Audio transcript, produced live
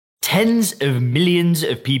Tens of millions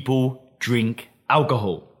of people drink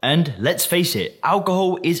alcohol. And let's face it,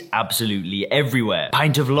 alcohol is absolutely everywhere.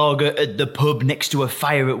 Pint of lager at the pub next to a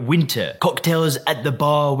fire at winter. Cocktails at the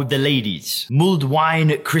bar with the ladies. Mulled wine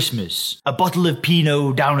at Christmas. A bottle of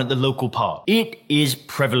Pinot down at the local park. It is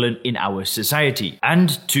prevalent in our society.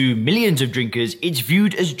 And to millions of drinkers, it's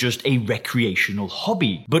viewed as just a recreational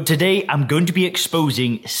hobby. But today, I'm going to be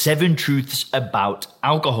exposing 7 truths about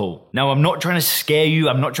alcohol. Now, I'm not trying to scare you.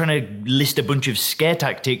 I'm not trying to list a bunch of scare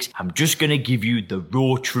tactics. I'm just going to give you the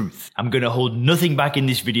raw truth. I'm going to hold nothing back in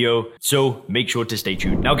this video, so make sure to stay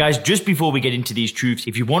tuned. Now guys, just before we get into these truths,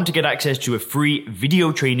 if you want to get access to a free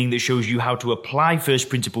video training that shows you how to apply first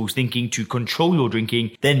principles thinking to control your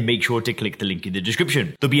drinking, then make sure to click the link in the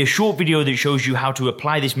description. There'll be a short video that shows you how to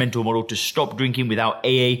apply this mental model to stop drinking without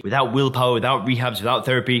AA, without willpower, without rehabs, without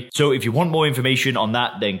therapy. So if you want more information on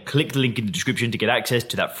that, then click the link in the description to get access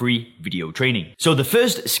to that free video training. So the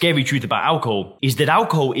first scary truth about alcohol is that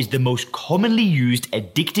alcohol is the most commonly used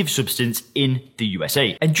addictive substance in the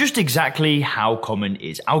USA. And just exactly how common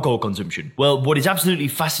is alcohol consumption? Well, what is absolutely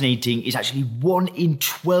fascinating is actually 1 in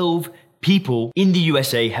 12 people in the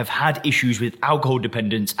USA have had issues with alcohol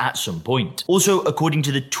dependence at some point. Also, according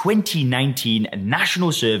to the 2019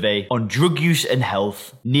 National Survey on Drug Use and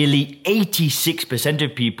Health, nearly 86%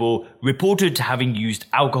 of people reported to having used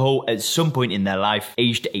alcohol at some point in their life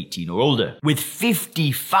aged 18 or older, with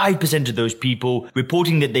 55% of those people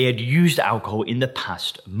reporting that they had used alcohol in the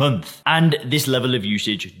past month. And this level of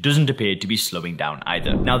usage doesn't appear to be slowing down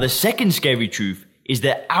either. Now, the second scary truth is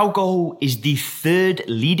that alcohol is the 3rd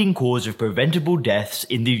leading cause of preventable deaths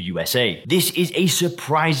in the USA. This is a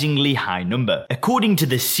surprisingly high number. According to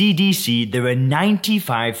the CDC, there are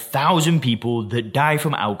 95,000 people that die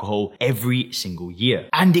from alcohol every single year,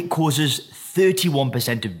 and it causes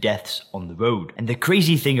 31% of deaths on the road. And the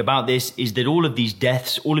crazy thing about this is that all of these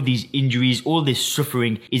deaths, all of these injuries, all this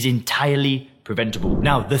suffering is entirely preventable.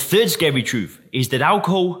 Now, the third scary truth is that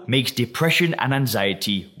alcohol makes depression and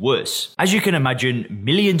anxiety worse. As you can imagine,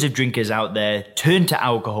 millions of drinkers out there turn to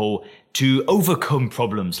alcohol to overcome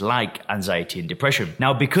problems like anxiety and depression.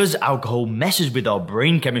 Now, because alcohol messes with our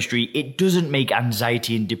brain chemistry, it doesn't make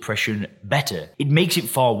anxiety and depression better. It makes it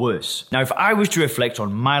far worse. Now, if I was to reflect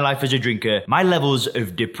on my life as a drinker, my levels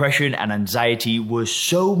of depression and anxiety were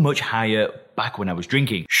so much higher back when I was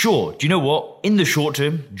drinking. Sure, do you know what? In the short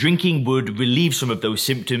term, drinking would relieve some of those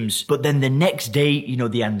symptoms, but then the next day,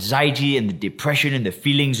 the anxiety and the depression and the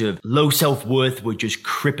feelings of low self-worth were just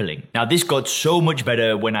crippling. Now, this got so much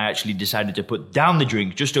better when I actually decided to put down the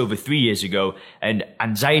drink just over 3 years ago, and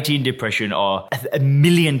anxiety and depression are a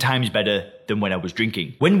million times better than when I was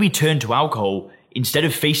drinking. When we turn to alcohol, instead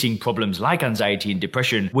of facing problems like anxiety and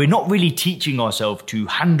depression, we're not really teaching ourselves to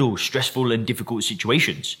handle stressful and difficult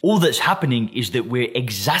situations. All that's happening is that we're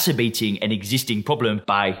exacerbating an existing problem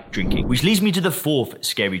by drinking. Which leads me to the 4th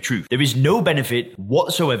scary truth. There is no benefit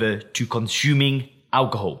whatsoever to consuming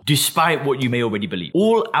alcohol, despite what you may already believe.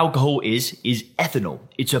 All alcohol is ethanol.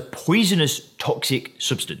 It's a poisonous, toxic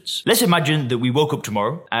substance. Let's imagine that we woke up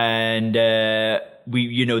tomorrow and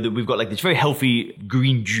we've got like this very healthy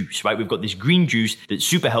green juice, right? We've got this green juice that's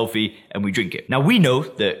super healthy and we drink it. Now, we know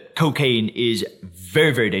that cocaine is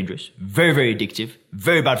very, very dangerous, very, very addictive,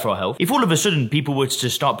 very bad for our health. If all of a sudden people were to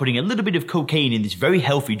start putting a little bit of cocaine in this very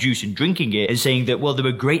healthy juice and drinking it and saying that, well, there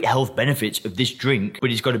are great health benefits of this drink,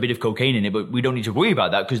 but it's got a bit of cocaine in it, but we don't need to worry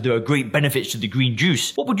about that because there are great benefits to the green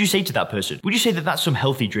juice, what would you say to that person? Would you say that that's some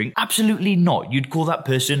healthy drink? Absolutely not. You'd call that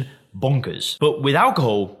person bonkers. But with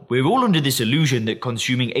alcohol, we're all under this illusion that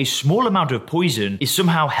consuming a small amount of poison is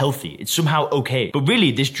somehow healthy. It's somehow okay. But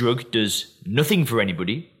really, this drug does nothing for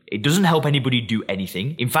anybody. It doesn't help anybody do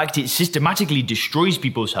anything. In fact, it systematically destroys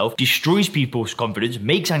people's health, destroys people's confidence,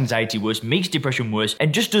 makes anxiety worse, makes depression worse,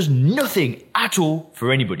 and just does nothing at all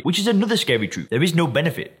for anybody, which is another scary truth. There is no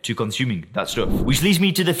benefit to consuming that stuff. Which leads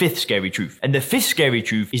me to the 5th scary truth. And the 5th scary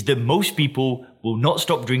truth is that most people will not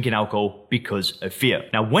stop drinking alcohol because of fear.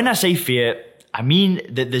 Now, when I say fear, I mean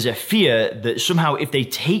that there's a fear that somehow if they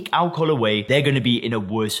take alcohol away, they're going to be in a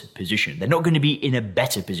worse position. They're not going to be in a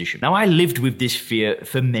better position. Now, I lived with this fear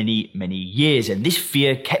for many, many years, and this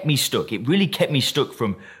fear kept me stuck. It really kept me stuck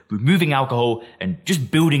from removing alcohol and just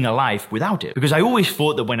building a life without it. Because I always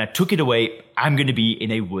thought that when I took it away, I'm going to be in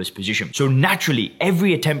a worse position. So naturally,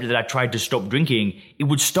 every attempt that I tried to stop drinking, it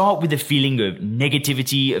would start with a feeling of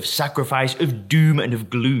negativity, of sacrifice, of doom, and of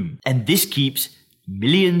gloom. And this keeps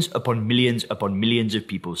millions upon millions upon millions of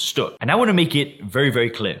people stuck. And I want to make it very, very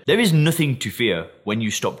clear. There is nothing to fear when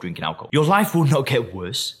you stop drinking alcohol. Your life will not get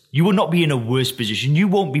worse. You will not be in a worse position. You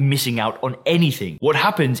won't be missing out on anything. What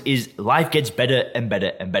happens is life gets better and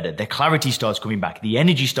better and better. The clarity starts coming back. The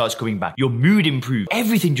energy starts coming back. Your mood improves.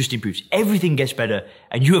 Everything just improves. Everything gets better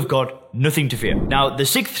and you have got nothing to fear. Now, the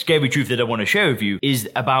sixth scary truth that I want to share with you is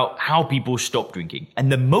about how people stop drinking.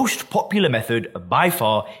 And the most popular method by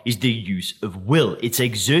far is the use of will. It's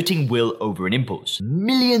exerting will over an impulse.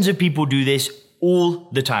 Millions of people do this all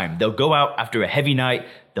the time. They'll go out after a heavy night.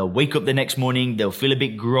 They'll wake up the next morning, they'll feel a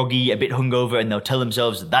bit groggy, a bit hungover, and they'll tell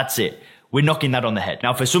themselves, that's it. We're knocking that on the head.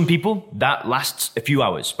 Now, for some people, that lasts a few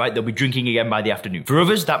hours, right? They'll be drinking again by the afternoon. For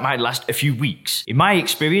others, that might last a few weeks. In my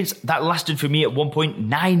experience, that lasted for me at one point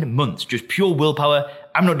 9 months. Just pure willpower.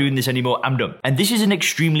 I'm not doing this anymore. I'm done. And this is an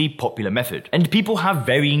extremely popular method. And people have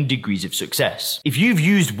varying degrees of success. If you've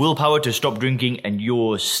used willpower to stop drinking and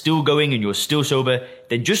you're still going and you're still sober,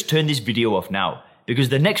 then just turn this video off now. Because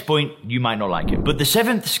the next point, you might not like it. But the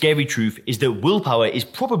seventh scary truth is that willpower is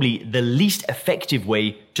probably the least effective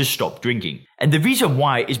way to stop drinking. And the reason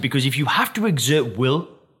why is because if you have to exert will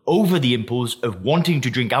over the impulse of wanting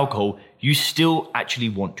to drink alcohol, you still actually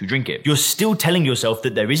want to drink it. You're still telling yourself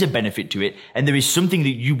that there is a benefit to it and there is something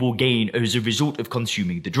that you will gain as a result of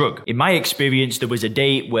consuming the drug. In my experience, there was a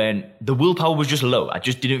day when the willpower was just low. I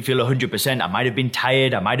just didn't feel 100%. I might have been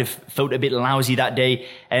tired. I might have felt a bit lousy that day.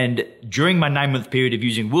 And during my 9-month period of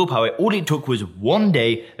using willpower, all it took was one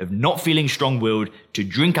day of not feeling strong-willed to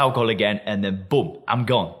drink alcohol again, and then boom, I'm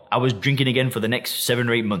gone. I was drinking again for the next 7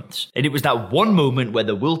 or 8 months. And it was that one moment where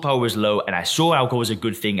the willpower was low and I saw alcohol as a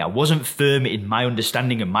good thing. I wasn't firm in my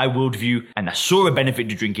understanding and my worldview, and I saw a benefit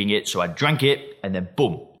to drinking it, so I drank it, and then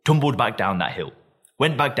boom, tumbled back down that hill.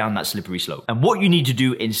 Went back down that slippery slope. And what you need to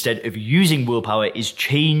do instead of using willpower is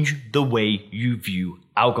change the way you view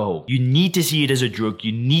alcohol. You need to see it as a drug,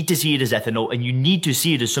 you need to see it as ethanol, and you need to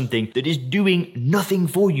see it as something that is doing nothing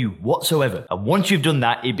for you whatsoever. And once you've done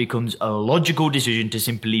that, it becomes a logical decision to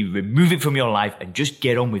simply remove it from your life and just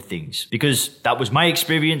get on with things. Because that was my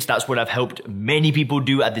experience, that's what I've helped many people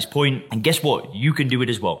do at this point, and guess what? You can do it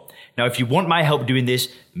as well. Now, if you want my help doing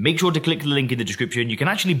this, make sure to click the link in the description. You can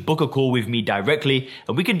actually book a call with me directly,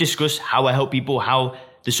 and we can discuss how I help people, how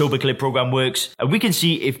the Sober Clear program works, and we can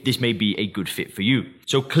see if this may be a good fit for you.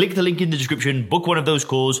 So click the link in the description, book one of those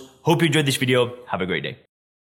calls. Hope you enjoyed this video. Have a great day.